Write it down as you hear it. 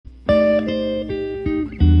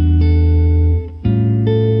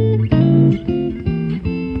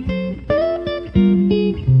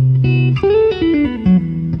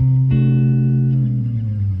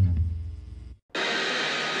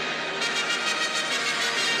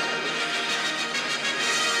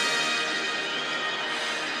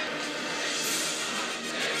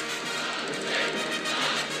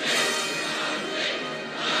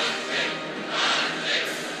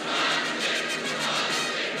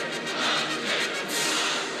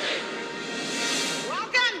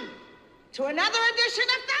to another edition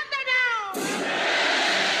of Thunderdome.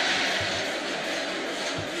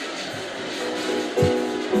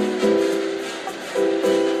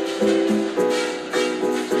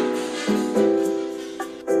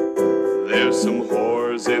 There's some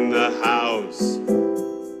whores in the house.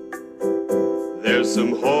 There's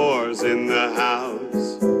some whores in the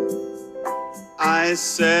house. I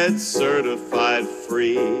said certified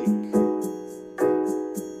freak.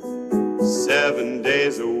 7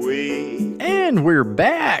 days a week. And we're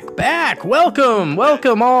back. Welcome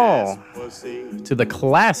all to the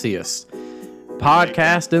classiest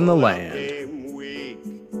podcast in the land.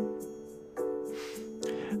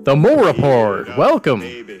 The Moore Report.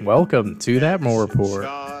 Welcome to that Moore Report.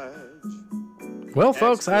 Well,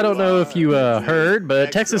 folks, I don't know if you heard,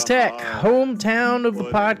 but Texas Tech, hometown of the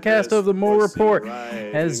podcast of the Moore Report,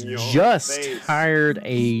 has just hired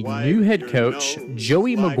a new head coach,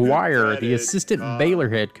 Joey McGuire, the assistant Baylor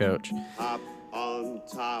head coach.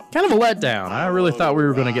 Kind of a letdown. I really thought we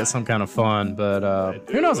were going to get some kind of fun, but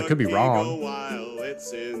who knows? I could be wrong.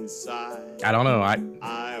 I don't know. I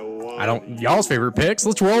don't. Y'all's favorite picks.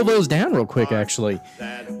 Let's roll those down real quick, actually.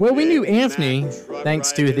 Well, we knew Anthony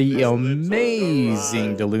thanks to the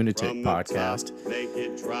amazing The Lunatic podcast.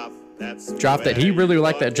 Dropped that he really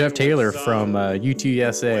liked that Jeff Taylor from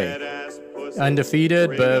UTSA.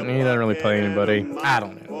 Undefeated, but he doesn't really play anybody. I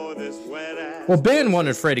don't know. Well, Ben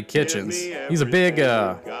wanted Freddie Kitchens. He's a big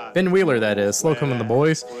Ben Wheeler, that is. Slocum and the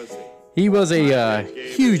boys. He was a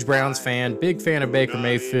huge Browns fan, big fan of Baker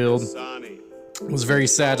Mayfield. Was very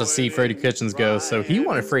sad to see Freddie Kitchens go, so he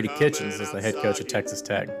wanted Freddie Kitchens as the head coach of Texas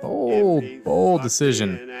Tech. Bold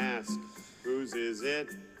decision.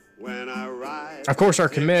 Of course, our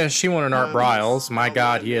commish, she wanted Art Briles. My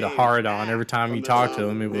God, he had a hard on every time you talked to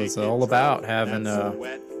him. It was all about having Art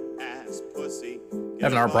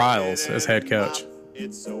Briles as head coach.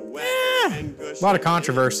 A lot of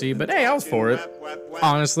controversy, but hey, I was for it.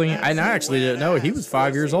 Honestly, I actually didn't know he was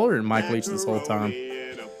 5 years older than Mike Leach this whole time.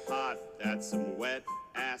 That's some wet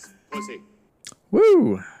ass pussy.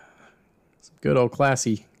 Woo! Some good old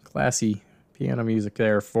classy piano music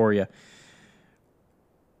there for you.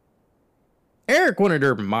 Eric wanted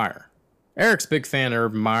Urban Meyer. Eric's a big fan of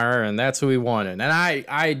Urban Meyer, and that's who he wanted. And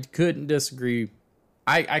I couldn't disagree.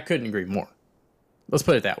 I couldn't agree more. Let's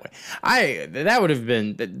put it that way. That would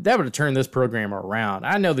have turned this program around.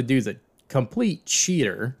 I know the dude's a complete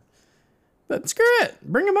cheater, but screw it.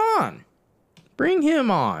 Bring him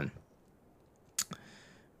on.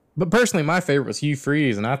 But personally, my favorite was Hugh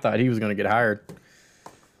Freeze, and I thought he was going to get hired.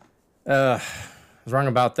 I was wrong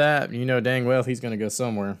about that. You know dang well he's going to go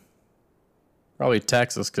somewhere. Probably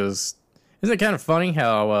Texas, because isn't it kind of funny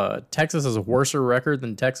how Texas has a worse record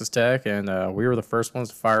than Texas Tech, and we were the first ones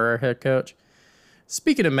to fire our head coach?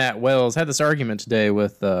 Speaking of Matt Wells, I had this argument today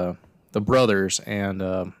with the brothers, and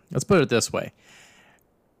let's put it this way.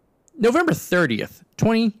 November 30th,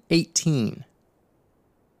 2018,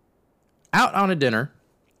 out on a dinner.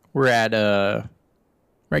 We're at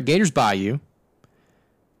Gators Bayou.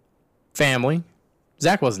 Family.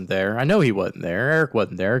 Zach wasn't there. I know he wasn't there. Eric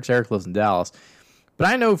wasn't there because Eric lives in Dallas. But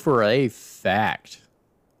I know for a fact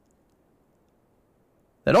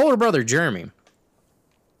that older brother Jeremy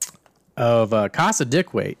of Casa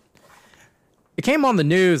Dick Weight, it came on the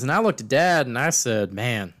news, and I looked at Dad and I said,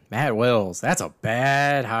 man, Matt Wells, that's a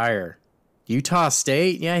bad hire. Utah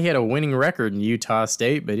State, yeah, he had a winning record in Utah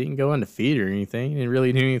State, but he didn't go undefeated or anything. He didn't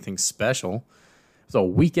really do anything special. It was a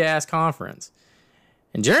weak-ass conference.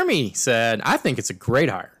 And Jeremy said, I think it's a great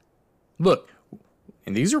hire. Look,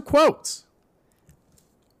 and these are quotes.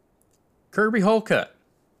 Kirby Holcutt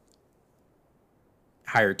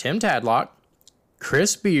hired Tim Tadlock,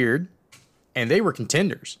 Chris Beard, and they were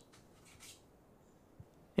contenders.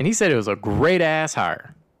 And he said it was a great-ass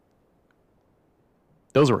hire.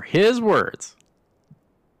 Those were his words.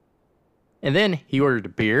 And then he ordered a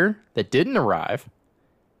beer that didn't arrive.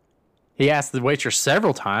 He asked the waitress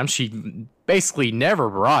several times. She basically never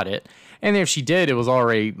brought it. And if she did, it was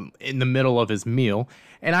already in the middle of his meal.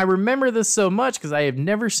 And I remember this so much because I have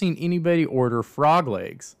never seen anybody order frog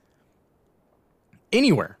legs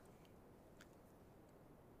anywhere.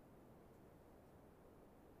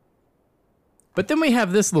 But then we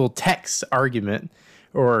have this little text argument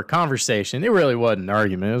or conversation. It really wasn't an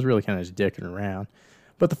argument. It was really kind of just dicking around.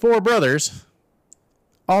 But the four brothers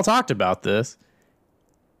all talked about this.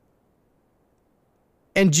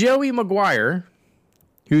 And Joey McGuire,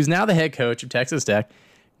 who's now the head coach of Texas Tech,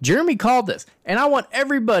 Jeremy called this. And I want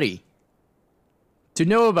everybody to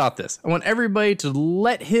know about this. I want everybody to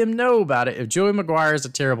let him know about it if Joey McGuire is a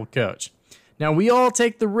terrible coach. Now, we all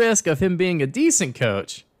take the risk of him being a decent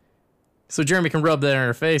coach so Jeremy can rub that in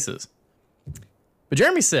our faces. But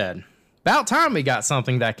Jeremy said, about time we got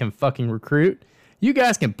something that can fucking recruit. You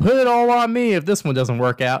guys can put it all on me if this one doesn't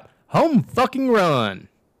work out. Home fucking run.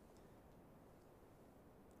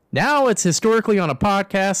 Now it's historically on a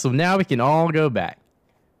podcast, so now we can all go back.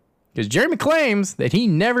 Because Jeremy claims that he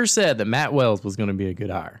never said that Matt Wells was going to be a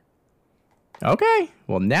good hire. Okay,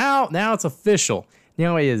 well now it's official.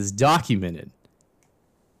 Now it is documented.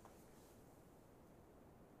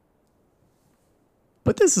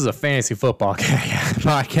 But this is a fantasy football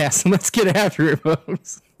podcast, so let's get after it,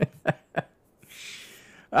 folks.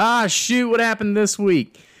 Shoot, what happened this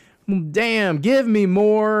week? Damn, give me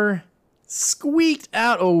more. Squeaked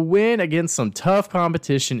out a win against some tough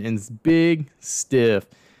competition in Big Stiff.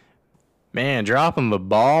 Man, dropping the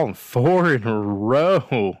ball in 4 in a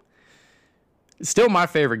row. Still my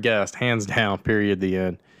favorite guest, hands down, period, the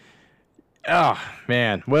end. Oh,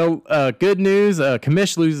 man. Well, good news.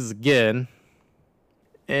 Commish loses again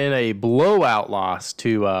in a blowout loss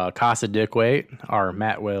to Casa Dick Weight, our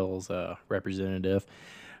Matt Wells representative.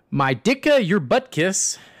 My Dicka, your butt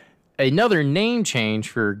kiss. Another name change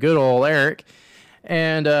for good old Eric.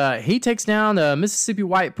 And he takes down Mississippi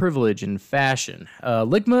White Privilege in fashion.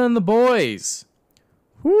 Ligma and the boys.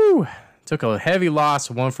 Whew. Took a heavy loss,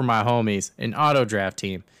 one for my homies, an auto draft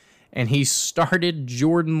team. And he started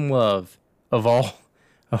Jordan Love of all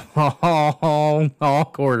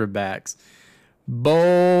quarterbacks.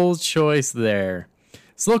 Bold choice there.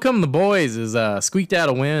 Still coming the boys is squeaked out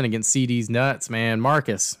a win against CD's nuts, man.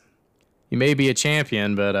 Marcus, you may be a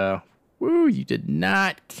champion, but you did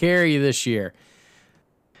not carry this year.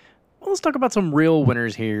 Well, let's talk about some real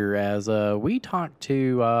winners here as we talk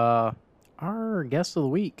to our guest of the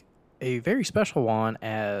week, a very special one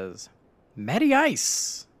as Matty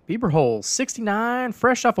Ice. Bieberhole 69,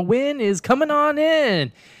 fresh off a win, is coming on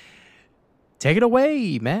in. Take it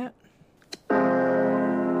away, Matt.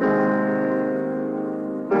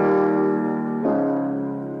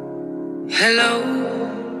 Hello,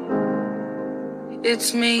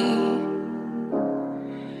 it's me.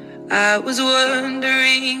 I was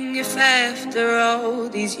wondering if after all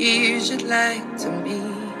these years you'd like to meet.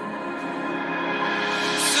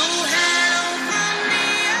 So hello from the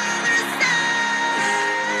other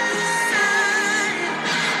side.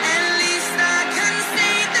 At least I can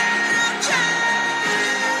say that I've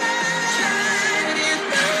tried. If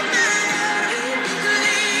the night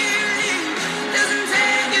clearly doesn't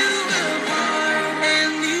tear you apart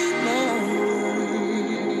anymore.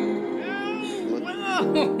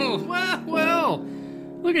 Well,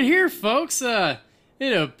 look at here, folks. It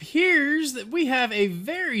appears that we have a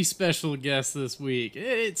very special guest this week.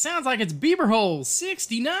 It sounds like it's Bieberhole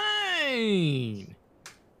 69.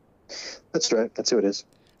 That's right. That's who it is.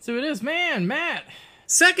 So it is, man, Matt.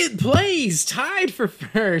 Second place, tied for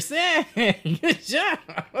first. Hey, good job.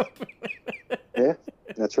 Yeah,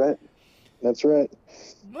 that's right. That's right.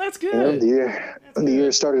 Well, that's good. You know, the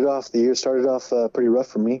year started off pretty rough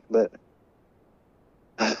for me, but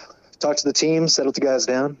talked to the team, settled the guys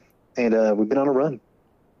down, and we've been on a run.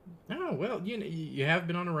 Oh, well, you have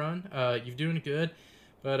been on a run. You're doing good,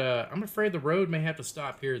 but I'm afraid the road may have to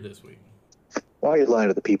stop here this week. Why are you lying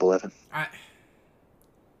to the people, Evan?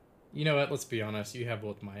 You know what? Let's be honest. You have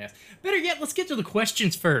both my ass. Better yet, let's get to the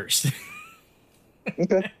questions first.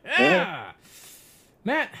 Okay. Yeah. Right.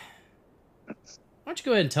 Matt, why don't you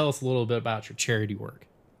go ahead and tell us a little bit about your charity work?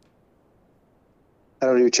 I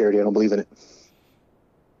don't do charity. I don't believe in it.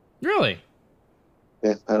 Really?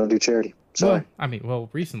 Yeah, I don't do charity. Sorry.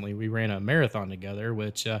 Well, recently we ran a marathon together,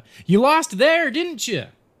 which you lost there, didn't you?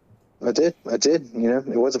 I did. You know,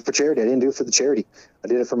 it wasn't for charity. I didn't do it for the charity. I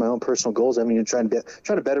did it for my own personal goals. I mean, trying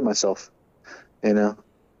to better myself. You know,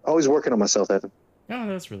 always working on myself, Evan. Oh,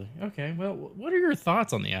 that's really okay. Well, what are your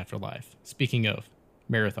thoughts on the afterlife? Speaking of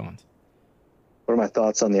marathons, What are my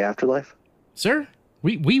thoughts on the afterlife? Sir,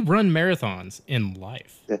 we run marathons in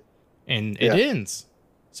life, and it ends.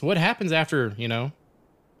 So what happens after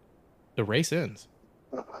the race ends?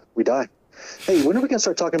 We die. Hey, when are we gonna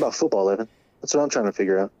start talking about football, Evan? That's what I'm trying to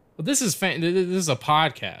figure out. Well, this is a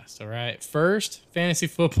podcast, all right? First, fantasy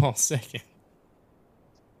football. Second.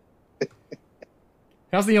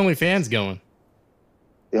 How's the OnlyFans going?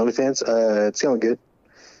 The OnlyFans, it's going good.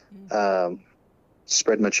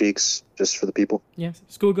 Spread my cheeks just for the people. Yeah,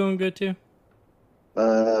 school going good too?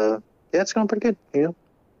 Yeah, it's going pretty good, you know?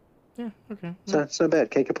 Yeah, okay. It's not bad.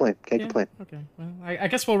 Can't complain. Complain. Okay, well, I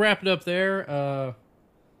guess we'll wrap it up there.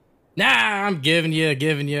 I'm giving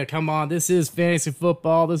you. Come on, this is fantasy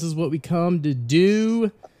football. This is what we come to do.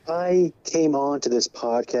 I came on to this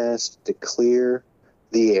podcast to clear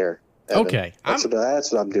the air, Evan. Okay. That's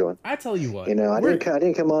what I'm doing. I tell you what. I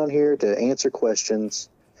didn't come on here to answer questions.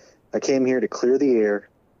 I came here to clear the air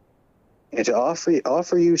and to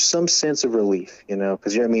offer you some sense of relief,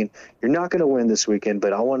 because you're not going to win this weekend,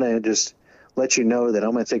 but I want to just let you know that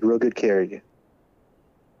I'm going to take real good care of you.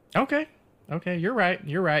 Okay, you're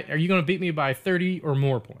right. Are you going to beat me by 30 or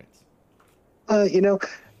more points?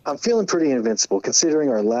 I'm feeling pretty invincible considering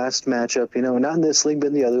our last matchup, not in this league, but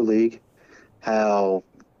in the other league, how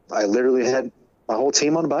I literally had my whole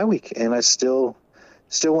team on a bye week and I still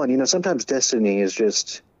won. Sometimes destiny is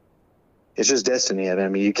just, it's just destiny. I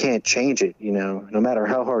mean, you can't change it, no matter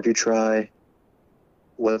how hard you try,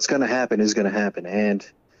 what's going to happen is going to happen. And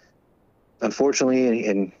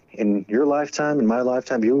unfortunately, in your lifetime, in my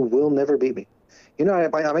lifetime, you will never beat me.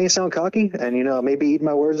 I may sound cocky and, I may be eating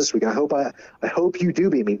my words this week. I hope you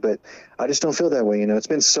do beat me, but I just don't feel that way. It's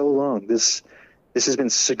been so long. This has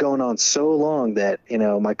been going on so long that,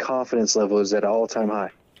 my confidence level is at an all-time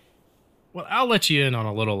high. Well, I'll let you in on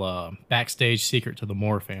a little backstage secret to the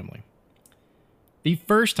Moore family. The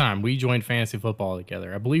first time we joined fantasy football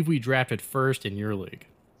together, I believe we drafted first in your league.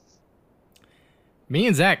 Me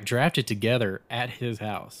and Zach drafted together at his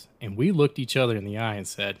house, and we looked each other in the eye and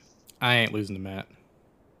said, I ain't losing to Matt.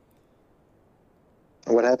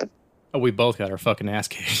 What happened? Oh, we both got our fucking ass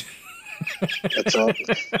kicked. That's all.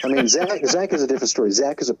 I mean, Zach is a different story.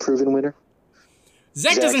 Zach is a proven winner.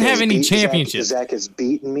 Zach doesn't have any championships. Zach has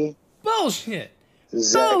beaten me. Bullshit.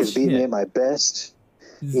 Zach has beaten me at my best.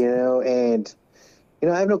 And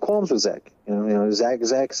I have no qualms with Zach.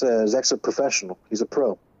 Zach's a professional. He's a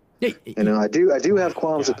pro. Yeah, I do have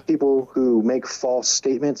qualms with people who make false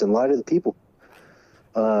statements and lie to the people.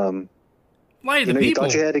 Lie to the people. You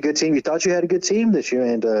thought you had a good team. You thought you had a good team this year,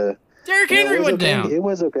 and Derrick Henry went down. It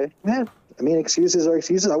was okay. Yeah, excuses are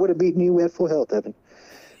excuses. I would have beaten you at full health, Evan.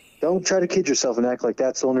 Don't try to kid yourself and act like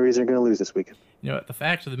that's the only reason you're going to lose this weekend. The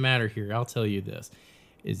fact of the matter here, I'll tell you this,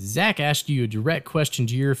 is Zach asked you a direct question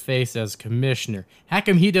to your face as commissioner. How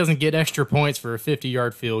come he doesn't get extra points for a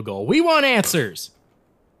 50-yard field goal? We want answers.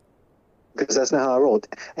 Because that's not how I roll.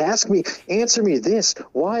 Answer me this.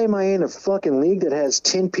 Why am I in a fucking league that has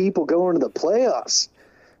 10 people going to the playoffs?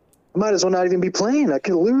 I might as well not even be playing. I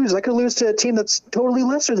could lose to a team that's totally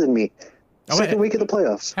lesser than me. Second week of the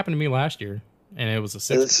playoffs. Happened to me last year, and it was a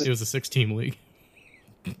 6-team league.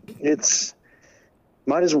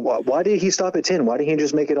 Might as well. Why did he stop at 10? Why didn't he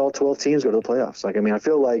just make it all 12 teams go to the playoffs? I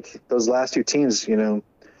feel like those last two teams, they're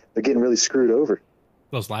getting really screwed over.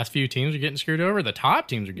 Those last few teams are getting screwed over. The top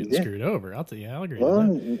teams are getting screwed over. I'll agree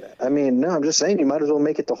with that. No, I'm just saying you might as well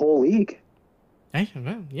make it the whole league. Hey,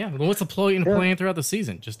 well, yeah. Well, what's the point of playing throughout the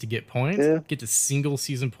season? Just to get points? Yeah. Get the single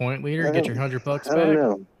season point leader? Get your $100 back? I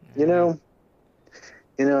don't know.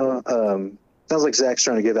 Sounds like Zach's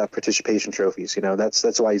trying to give out participation trophies.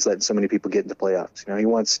 That's why he's letting so many people get into playoffs. He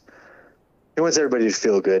wants everybody to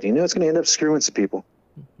feel good. It's going to end up screwing some people.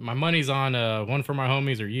 My money's on one for my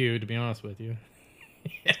homies or you, to be honest with you.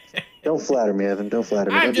 Don't flatter me, Evan. Don't flatter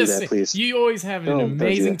me. Don't do that, please. You always have an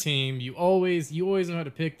amazing team. You always know how to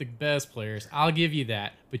pick the best players. I'll give you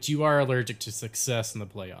that. But you are allergic to success in the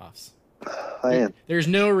playoffs. I am. There's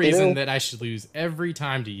no reason that I should lose every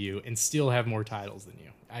time to you and still have more titles than you.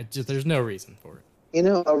 There's no reason for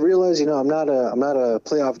it. I realize, I'm not a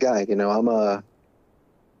playoff guy.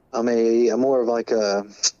 I'm more of like an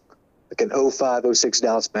 05-06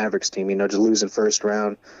 Dallas Mavericks team. Just losing first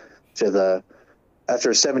round to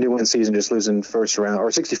after a 70-win season, just losing first round, or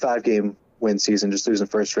 65-game win season, just losing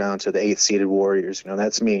first round to the 8th-seeded Warriors.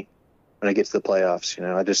 That's me when I get to the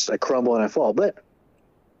playoffs. I crumble and I fall. But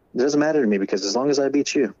it doesn't matter to me because as long as I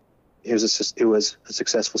beat you, it was a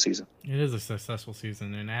successful season. It is a successful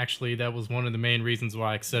season, and actually that was one of the main reasons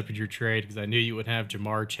why I accepted your trade, because I knew you would have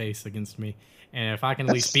Jamar Chase against me. And if I can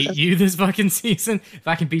at least beat you this fucking season, if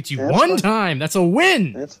I can beat you one time, that's a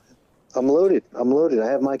win. I'm loaded. I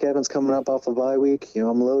have Mike Evans coming up off a bye week.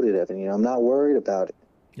 I'm loaded, Evan. I'm not worried about it.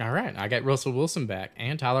 All right. I got Russell Wilson back,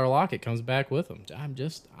 and Tyler Lockett comes back with him.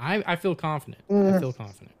 I feel confident. I feel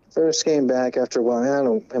confident. First game back after a while. We're not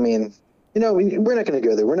going to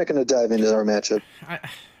go there. We're not going to dive into our matchup.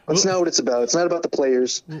 That's not what it's about. It's not about the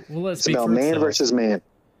players. It's about man versus man.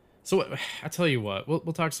 So I tell you what, we'll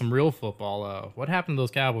talk some real football. What happened to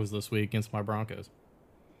those Cowboys this week against my Broncos?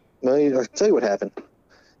 Well, I'll tell you what happened.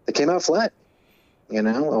 They came out flat. They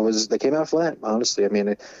came out flat, honestly.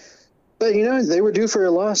 But they were due for a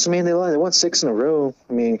loss. They won 6 in a row.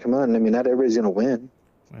 Come on. Not everybody's going to win.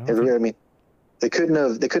 Well, they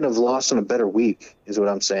couldn't have lost on a better week, is what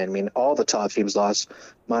I'm saying. All the top teams lost,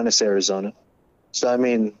 minus Arizona. So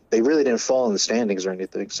they really didn't fall in the standings or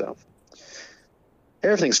anything. So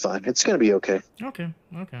everything's fine. It's going to be okay. Okay.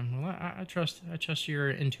 Well, I trust your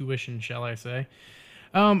intuition, shall I say?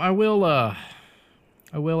 I will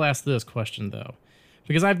I will ask this question though,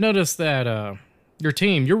 because I've noticed that your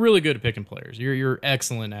team, you're really good at picking players. You're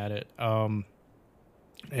excellent at it.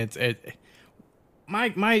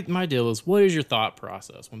 My deal is, what is your thought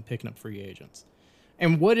process when picking up free agents,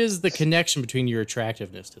 and what is the connection between your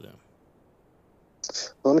attractiveness to them?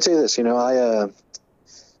 Well, let me tell you this.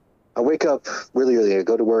 I wake up really early. I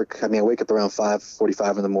go to work. I wake up around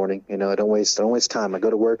 5:45 in the morning. I don't waste time. I go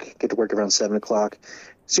to work, get to work around 7 o'clock.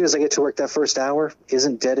 As soon as I get to work, that first hour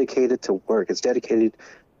isn't dedicated to work. It's dedicated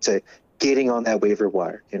to getting on that waiver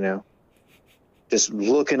wire, just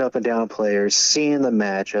looking up and down players, seeing the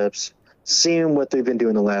matchups, seeing what they've been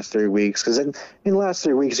doing the last 3 weeks. Because in the last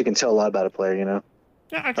 3 weeks, you can tell a lot about a player, Yeah,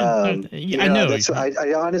 I know.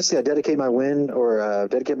 I honestly, dedicate my win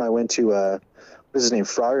to what's his name,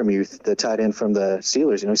 Fryermuth, the tight end from the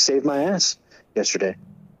Steelers. He saved my ass yesterday.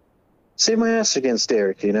 Saved my ass against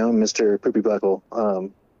Derek, Mr. Poopy Buckle.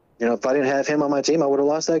 If I didn't have him on my team, I would have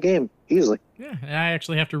lost that game easily. Yeah, and I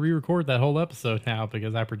actually have to re-record that whole episode now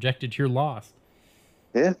because I projected your loss.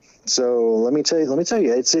 Yeah. So let me tell you, it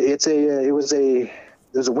was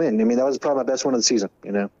a win. That was probably my best one of the season.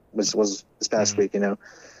 Was this past week.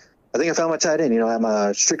 I think I found my tight end.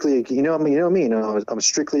 I'm strictly, I'm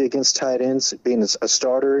strictly against tight ends being a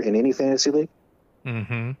starter in any fantasy league.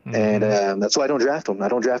 Mm-hmm. And that's why I don't draft them. I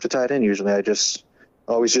don't draft a tight end usually.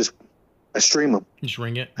 I stream them. You just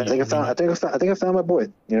ring it. I think I found my boy. I think I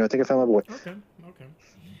found my boy.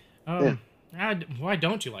 Okay. Why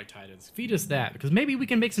don't you like tight ends? Feed us that, because maybe we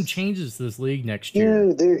can make some changes to this league next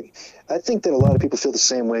year. I think that a lot of people feel the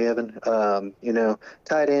same way, Evan.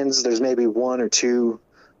 Tight ends, there's maybe one or two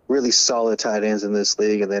really solid tight ends in this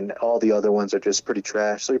league, and then all the other ones are just pretty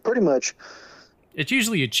trash. So you're pretty much... It's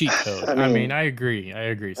usually a cheat code. I agree.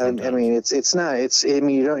 Sometimes.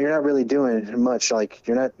 You're not really doing much. Like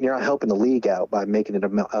you're not helping the league out by making it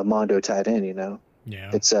a Mondo tight end.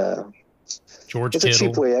 Yeah. It's George It's Kittle. a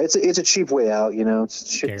cheap way. It's a cheap way out.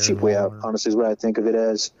 It's a cheap way out. Honestly, is what I think of it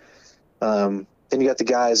as. Then you got the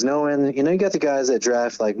guys you got the guys that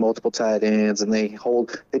draft like multiple tight ends, and they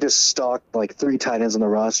just stock like 3 tight ends on the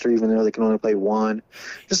roster, even though they can only play 1.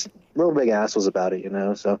 Just real big assholes about it,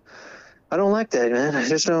 So I don't like that, man. I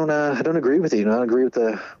just don't. I don't agree with it. I don't agree with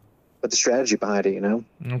the strategy behind it.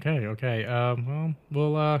 Okay. Well,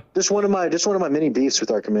 we'll. Just one of my many beefs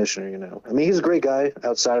with our commissioner. He's a great guy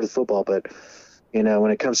outside of the football, but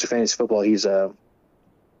when it comes to fantasy football, he's a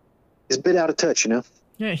bit out of touch.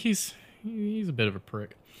 Yeah, he's a bit of a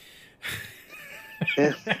prick.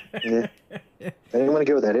 Yeah. I didn't want to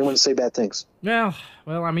go with that. I didn't want to say bad things. Well,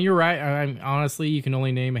 you're right. Honestly, you can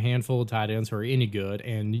only name a handful of tight ends who are any good,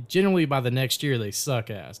 and generally by the next year they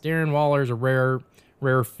suck ass. Darren Waller's a rare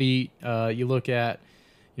feat. You look at,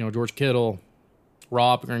 George Kittle,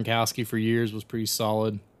 Rob Gronkowski for years was pretty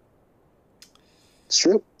solid. It's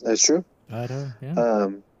true. That's true.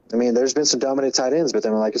 Yeah. There's been some dominant tight ends, but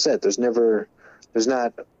then, like I said, there's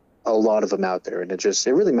not a lot of them out there, and it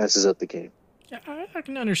really messes up the game. Yeah, I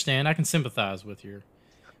can understand. I can sympathize with your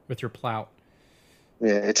plout.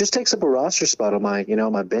 Yeah, it just takes up a roster spot on my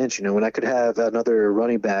bench. When I could have another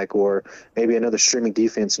running back or maybe another streaming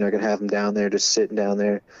defense, I could have them down there just sitting down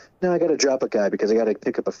there. No, I got to drop a guy because I got to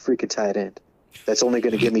pick up a freaking tight end. That's only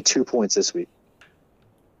going to give me 2 points this week.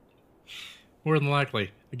 More than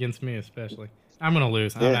likely, against me especially. I'm going to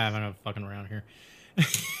lose. I'm not having a fucking around here.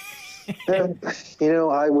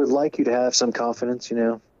 I would like you to have some confidence,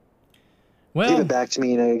 Well, give it back to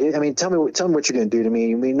me. Tell me what you're going to do to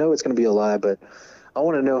me. We know it's going to be a lie, but I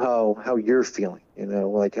want to know how you're feeling.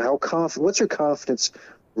 Like what's your confidence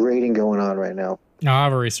rating going on right now? No,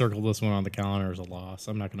 I've already circled this one on the calendar as a loss.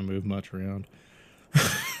 I'm not going to move much around.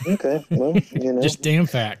 Okay, well, just damn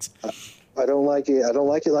facts. I don't like it. I don't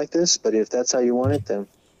like it like this, but if that's how you want it, then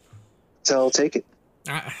I'll take it.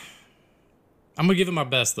 I'm gonna give it my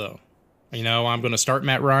best though. I'm gonna start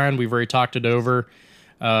Matt Ryan. We've already talked it over.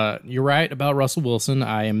 You're right about Russell Wilson.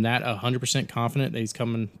 I am not 100% confident that he's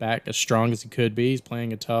coming back as strong as he could be. He's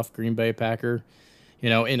playing a tough Green Bay Packer.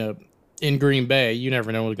 In Green Bay, you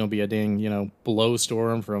never know what's going to be a dang, blow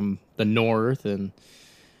storm from the north. And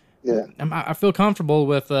yeah, I feel comfortable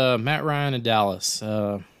with Matt Ryan in Dallas.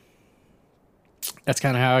 That's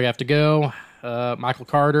kind of how I have to go. Michael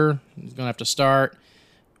Carter is going to have to start,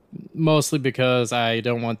 mostly because I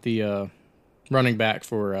don't want the running back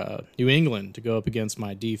for New England to go up against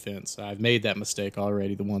my defense. I've made that mistake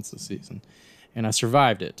already once this season, and I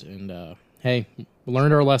survived it. And hey, we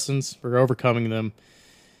learned our lessons. We're overcoming them.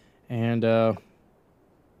 And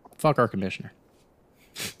fuck our commissioner.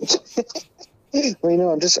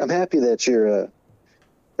 Well, I'm happy that you're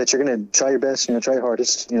gonna try your best. Try your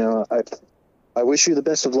hardest. I wish you the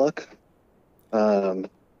best of luck.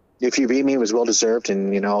 If you beat me, it was well deserved,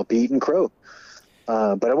 and I'll be eating crow.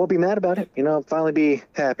 But I won't be mad about it. I'll finally be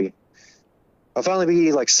happy. I'll finally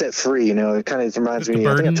be like set free. It kind of reminds me.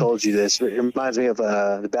 I think I told you this. It reminds me of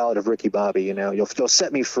the Ballad of Ricky Bobby. You'll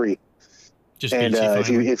set me free. Just and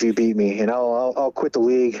if you beat me, and I'll quit the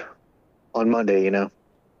league on Monday. I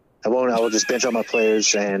won't. I will just bench all my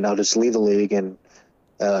players, and I'll just leave the league, and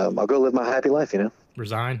I'll go live my happy life.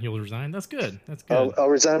 Resign. You'll resign. That's good. That's good. I'll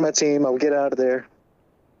resign my team. I'll get out of there,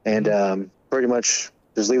 and pretty much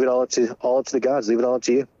just leave it all up to the gods. Leave it all up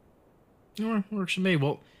to you. Works for me.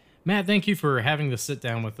 Well, Matt, thank you for having this sit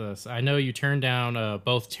down with us. I know you turned down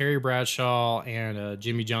both Terry Bradshaw and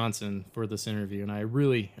Jimmy Johnson for this interview, and I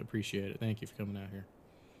really appreciate it. Thank you for coming out here.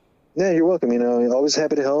 Yeah, you're welcome. Always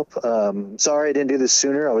happy to help. Sorry I didn't do this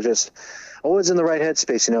sooner. I was in the right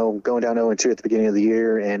headspace. Going down 0-2 at the beginning of the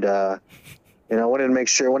year, and I wanted to make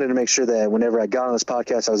sure that whenever I got on this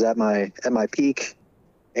podcast, I was at my peak,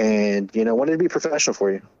 and wanted to be professional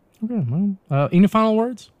for you. Okay. Well, any final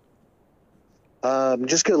words?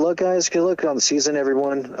 Just good luck, guys. Good luck on the season,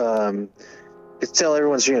 everyone. Just tell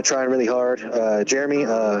everyone's trying really hard. Jeremy,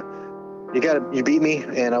 you beat me,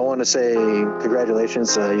 and I want to say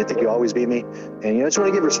congratulations. You think you always beat me, and I just want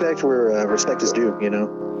to give respect where respect is due.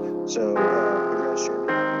 So congrats,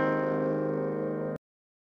 Jeremy.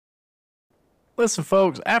 Listen,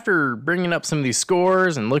 folks. After bringing up some of these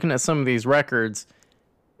scores and looking at some of these records,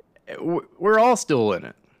 we're all still in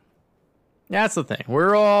it. That's the thing.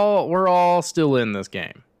 We're all still in this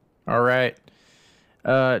game. All right.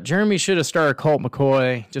 Jeremy should have started Colt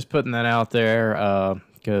McCoy. Just putting that out there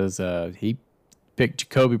because he picked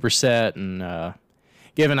Jacoby Brissett, and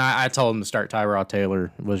I told him to start Tyrod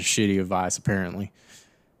Taylor was shitty advice apparently.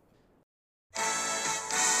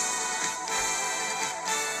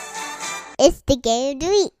 It's the game of the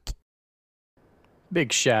week.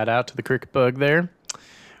 Big shout out to the Cricket Bug there.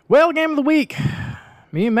 Well, game of the week.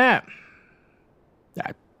 Me and Matt.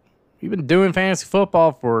 We've been doing fantasy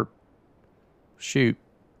football for, 6,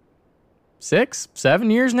 7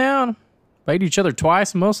 years now. Played each other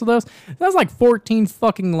twice in most of those. That's like 14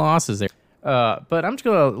 fucking losses there. But I'm just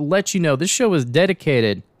going to let you know, this show is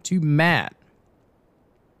dedicated to Matt.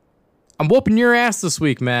 I'm whooping your ass this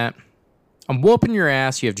week, Matt. I'm whooping your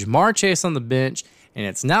ass. You have Jamar Chase on the bench, and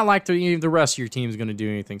it's not like any of the rest of your team is going to do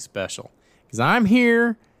anything special. Because I'm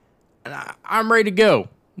here, and I'm ready to go.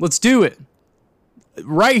 Let's do it.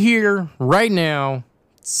 Right here, right now,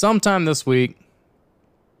 sometime this week,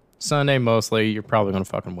 Sunday mostly, you're probably going to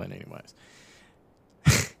fucking win anyways.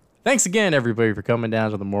 Thanks again, everybody, for coming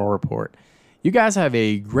down to the Moral Report. You guys have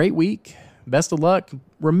a great week. Best of luck.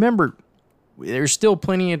 Remember, there's still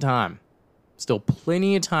plenty of time. Still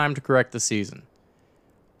plenty of time to correct the season.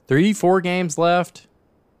 3-4 games left.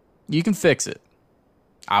 You can fix it.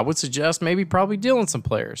 I would suggest maybe probably dealing some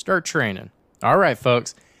players. Start training. All right,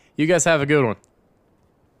 folks. You guys have a good one.